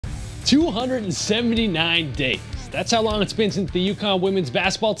279 days. That's how long it's been since the UConn women's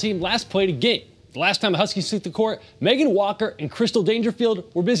basketball team last played a game. The last time the Huskies took the court, Megan Walker and Crystal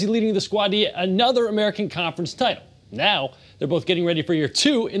Dangerfield were busy leading the squad to yet another American Conference title. Now, they're both getting ready for year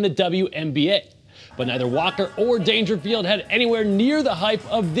 2 in the WNBA. But neither Walker or Dangerfield had anywhere near the hype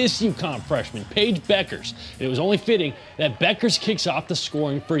of this UConn freshman, Paige Bueckers. And it was only fitting that Bueckers kicks off the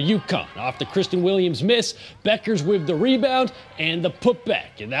scoring for UConn. Off the Kristen Williams miss, Bueckers with the rebound and the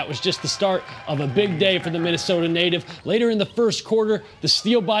putback. And that was just the start of a big day for the Minnesota native. Later in the first quarter, the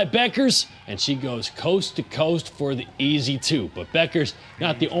steal by Bueckers, and she goes coast to coast for the easy 2. But Bueckers,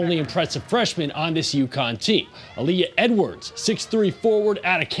 not the only impressive freshman on this UConn team. Aaliyah Edwards, 6'3" forward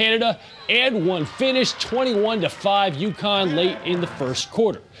out of Canada, and one finish, 21-5 UConn late in the first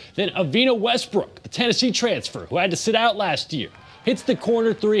quarter. Then Avina Westbrook, the Tennessee transfer who had to sit out last year, hits the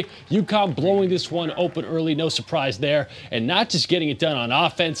corner 3. UConn blowing this one open early, no surprise there. And not just getting it done on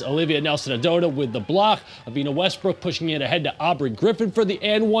offense, Olivia Nelson-Ododa with the block. Avina Westbrook pushing it ahead to Aubrey Griffin for the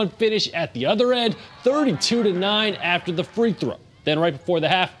and one finish at the other end, 32-9 after the free throw. Then right before the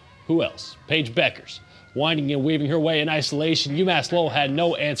half, who else? Paige Bueckers. Winding and weaving her way in isolation. UMass Lowell had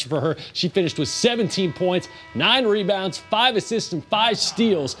no answer for her. She finished with 17 points, 9 rebounds, 5 assists, and 5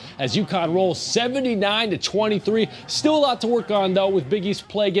 steals as UConn rolls 79-23. Still a lot to work on, though, with Big East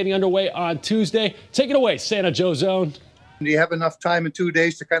play getting underway on Tuesday. Take it away, Santa Joe Zone. Do you have enough time in 2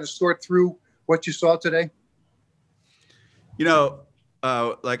 days to kind of sort through what you saw today? You know,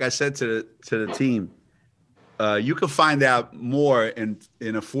 like I said to the team, you can find out more in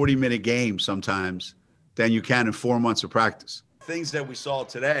a 40-minute game sometimes than you can in 4 months of practice. Things that we saw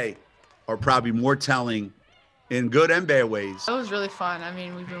today are probably more telling in good and bad ways. It was really fun. I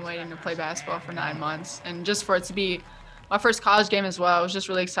mean, we've been waiting to play basketball for 9 months, and just for it to be my first college game as well, it was just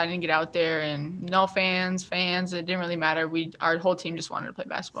really exciting to get out there, and no fans, it didn't really matter. Our whole team just wanted to play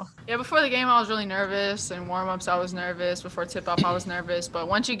basketball. Yeah, before the game, I was really nervous, and warm-ups, I was nervous. Before tip-off, I was nervous, but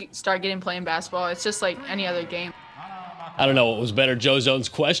once you start playing basketball, it's just like any other game. I don't know what was better, Joe Zone's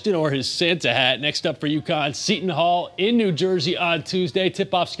question or his Santa hat. Next up for UConn, Seton Hall in New Jersey on Tuesday.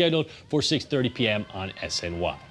 Tip-off scheduled for 6:30 p.m. on SNY.